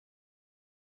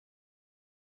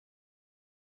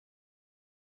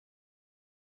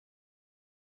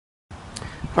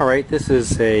Alright, this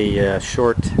is a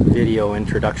short video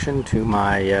introduction to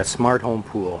my smart home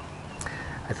pool.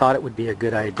 I thought it would be a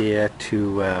good idea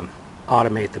to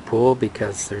automate the pool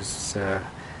because there's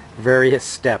various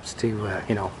steps to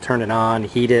turn it on,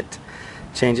 heat it,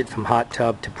 change it from hot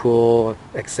tub to pool,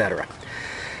 etc.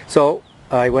 So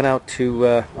I went out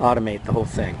to automate the whole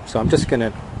thing. So I'm just going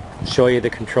to show you the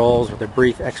controls with a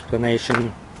brief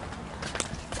explanation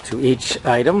to each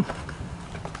item.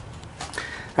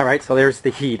 Alright, so there's the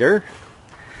heater,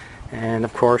 and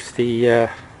of course the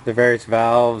various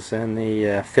valves and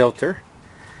the filter.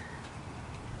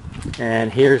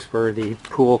 And here's where the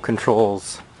pool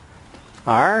controls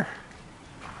are,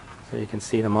 so you can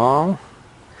see them all.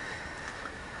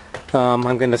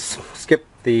 I'm going to skip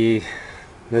the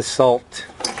salt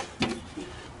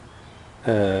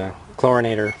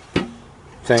chlorinator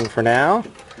thing for now,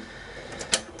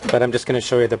 but I'm just going to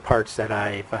show you the parts that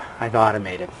I've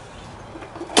automated.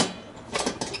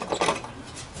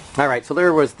 Alright, so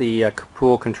there was the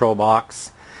pool control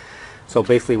box. So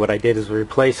basically what I did is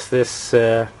replace this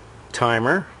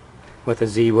timer with a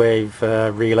Z-Wave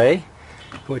relay,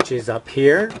 which is up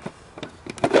here.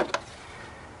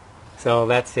 So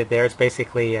that's it there. It's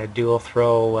basically a dual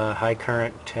throw high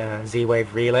current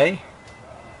Z-Wave relay.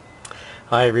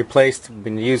 I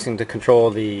been using to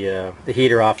control the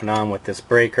heater off and on with this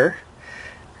breaker.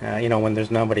 When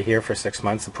there's nobody here for 6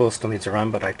 months, the pool still needs to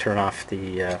run, but I turn off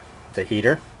the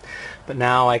heater. But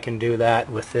now I can do that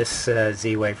with this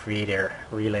Z-Wave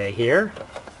relay here.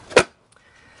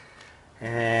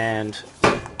 And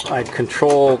I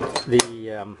control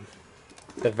the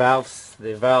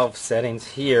valve settings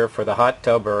here for the hot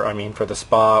tub, or for the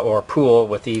spa or pool,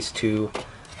 with these two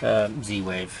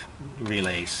Z-Wave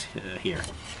relays here.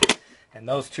 And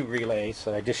those two relays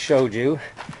that I just showed you,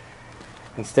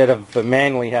 instead of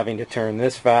manually having to turn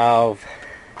this valve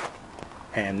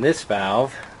and this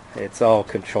valve, it's all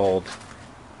controlled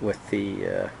with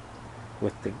the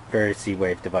various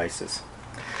Z-Wave devices.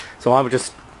 So I would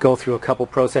just go through a couple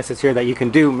processes here that you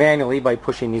can do manually by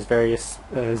pushing these various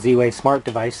Z-Wave smart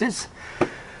devices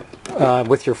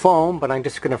with your phone, but I'm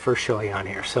just going to first show you on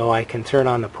here. So I can turn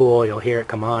on the pool. You'll hear it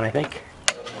come on, I think.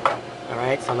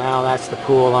 Alright, so now that's the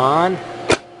pool on.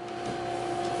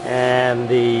 And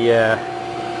the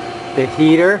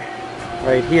heater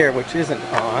right here, which isn't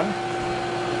on,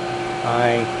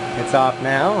 it's off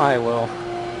now. I will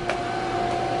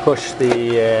push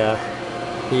the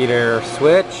heater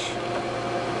switch.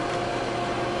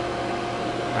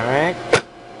 Alright,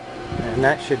 and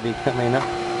that should be coming up.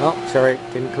 Oh, sorry,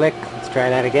 didn't click. Let's try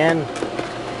that again.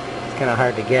 It's kind of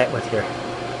hard to get with your...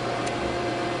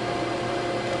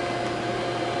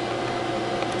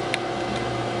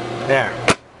 There.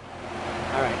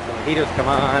 Alright, so the heater's come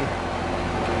on.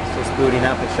 It's just booting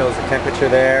up. It shows the temperature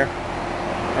there.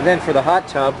 And then for the hot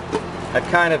tub, I've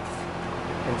kind of,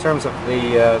 in terms of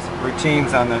the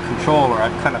routines on the controller,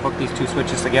 I've kind of hooked these two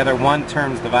switches together. One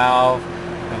turns the valve,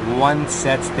 and one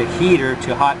sets the heater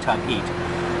to hot tub heat.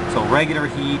 So regular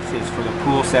heat is for the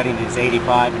pool setting is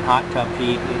 85, and hot tub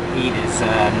heat is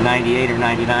 98 or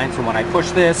 99. So when I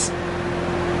push this,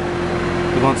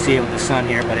 you won't see it with the sun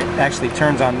here, but it actually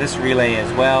turns on this relay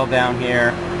as well down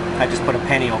here. I just put a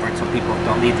penny over it so people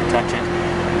don't need to touch it.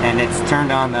 And it's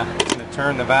turned on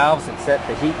turn the valves and set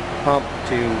the heat pump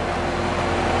to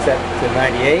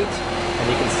 98,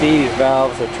 and you can see these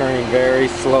valves are turning very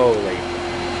slowly.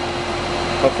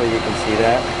 Hopefully you can see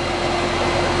that.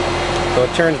 So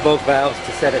it turns both valves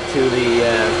to set it to the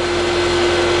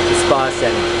spa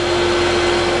setting.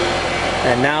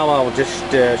 And now I'll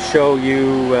just show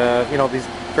you these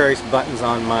various buttons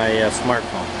on my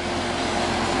smartphone.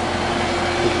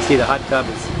 You can see the hot tub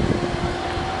is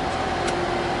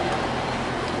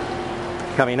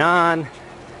coming on.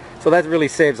 So that really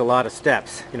saves a lot of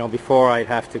steps. Before I'd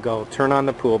have to go turn on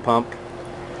the pool pump,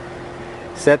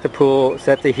 set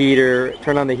the heater,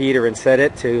 turn on the heater and set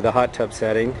it to the hot tub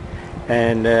setting,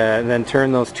 and then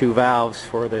turn those two valves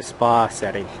for the spa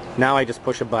setting. Now I just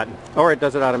push a button, or it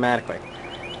does it automatically.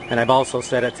 And I've also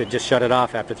set it to just shut it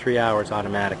off after 3 hours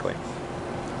automatically.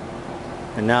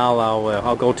 And now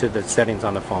I'll go to the settings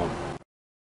on the phone.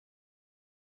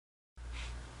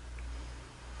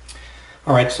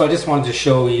 Alright, so I just wanted to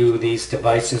show you these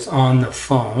devices on the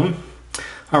phone.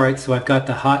 Alright, so I've got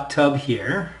the hot tub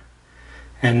here,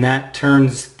 and that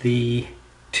turns the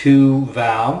two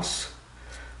valves.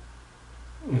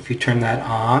 If you turn that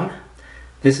on,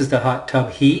 this is the hot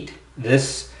tub heat.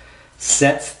 This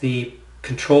sets the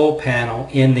control panel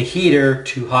in the heater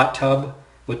to hot tub,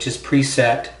 which is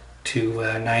preset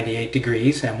to 98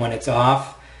 degrees, and when it's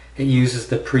off, it uses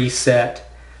the preset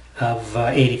of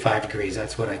 85 degrees.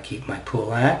 That's what I keep my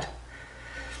pool at.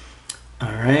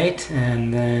 Alright,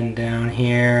 and then down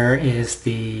here is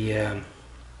the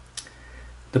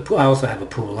pool. I also have a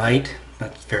pool light.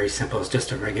 That's very simple. It's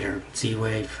just a regular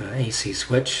Z-Wave AC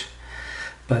switch.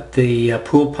 But the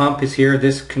pool pump is here.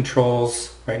 This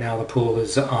controls, right now the pool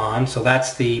is on, so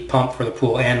that's the pump for the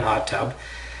pool and hot tub.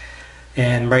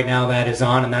 And right now that is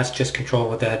on, and that's just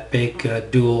controlled with that big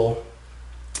dual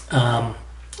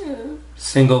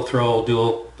single throw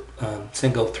dual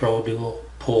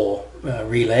pole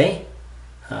relay,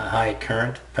 high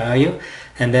current value.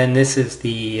 And then this is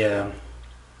the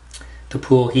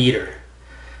pool heater,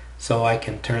 so I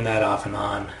can turn that off and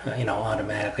on,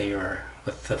 automatically or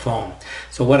with the phone.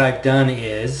 So what I've done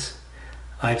is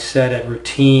I've set a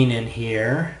routine in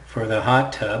here for the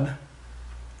hot tub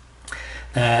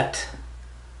that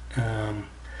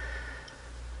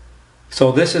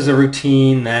so this is a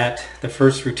routine that the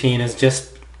first routine is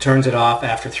just turns it off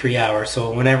after 3 hours.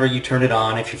 So whenever you turn it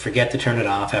on, if you forget to turn it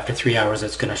off after 3 hours,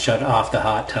 it's going to shut off the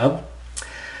hot tub.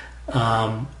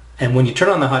 And when you turn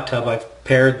on the hot tub, I've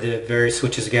paired the various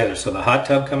switches together. So the hot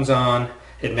tub comes on,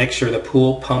 it makes sure the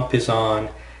pool pump is on,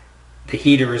 the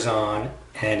heater is on,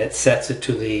 and it sets it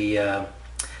to the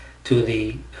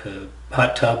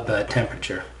hot tub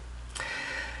temperature.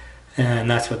 And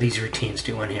that's what these routines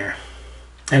do in here.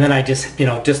 And then I just,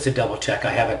 just to double check,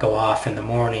 I have it go off in the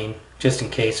morning, just in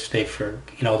case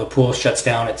the pool shuts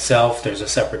down itself. There's a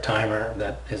separate timer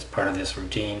that is part of this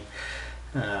routine,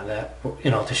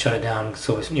 to shut it down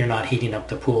so you're not heating up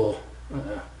the pool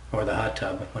or the hot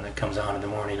tub when it comes on in the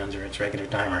morning under its regular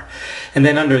timer. And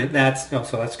then under that,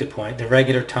 so that's a good point. The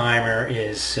regular timer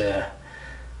is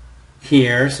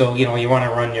here, so you want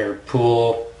to run your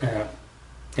pool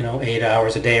 8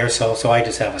 hours a day or so. So I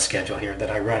just have a schedule here that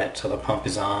I run it. So the pump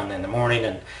is on in the morning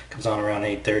and comes on around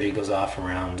 8:30, goes off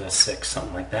around 6,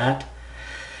 something like that.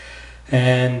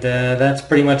 And that's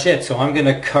pretty much it. So I'm going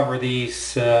to cover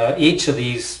these, each of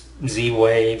these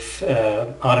Z-Wave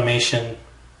automation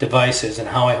devices and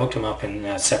how I hooked them up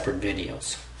in separate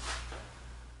videos.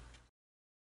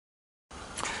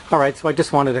 Alright, so I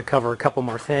just wanted to cover a couple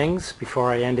more things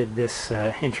before I ended this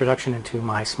introduction into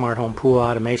my smart home pool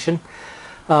automation.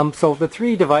 So the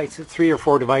three or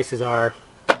four devices are,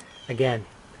 again,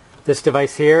 this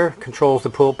device here controls the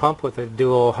pool pump with a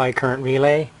dual high current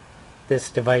relay. This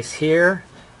device here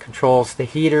controls the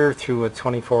heater through a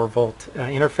 24-volt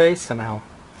interface,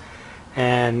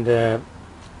 and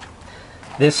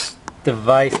this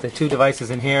device, the two devices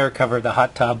in here, cover the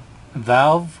hot tub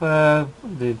valve,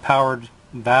 the powered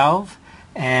valve,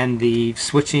 and the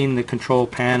switching the control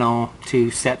panel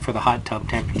to set for the hot tub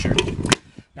temperature.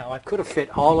 Now I could have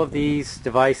fit all of these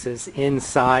devices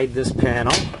inside this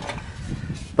panel,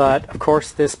 but of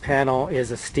course this panel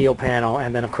is a steel panel,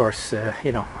 and then of course I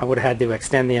would have had to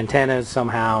extend the antennas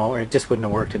somehow, or it just wouldn't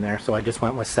have worked in there, so I just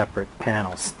went with separate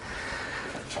panels.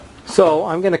 So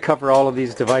I'm going to cover all of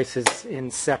these devices in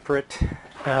separate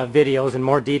videos in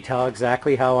more detail,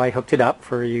 exactly how I hooked it up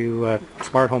for you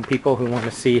smart home people who want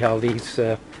to see how these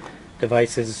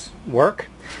devices work.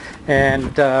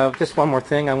 And just one more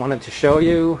thing I wanted to show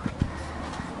you.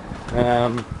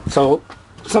 So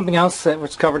something else that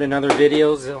was covered in other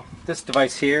videos, this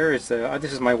device here is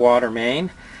this is my water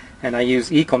main, and I use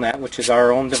Econet, which is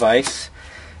our own device,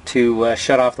 to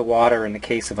shut off the water in the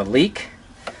case of a leak.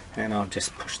 And I'll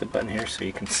just push the button here so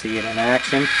you can see it in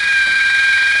action.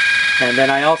 And then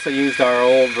I also used our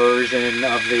old version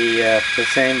of the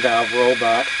same valve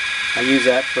robot. I use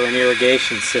that for an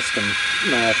irrigation system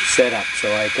setup, so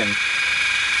I can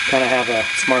kind of have a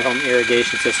smart home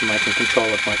irrigation system I can control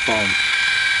with my phone.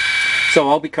 So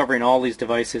I'll be covering all these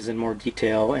devices in more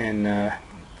detail in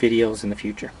videos in the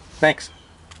future. Thanks.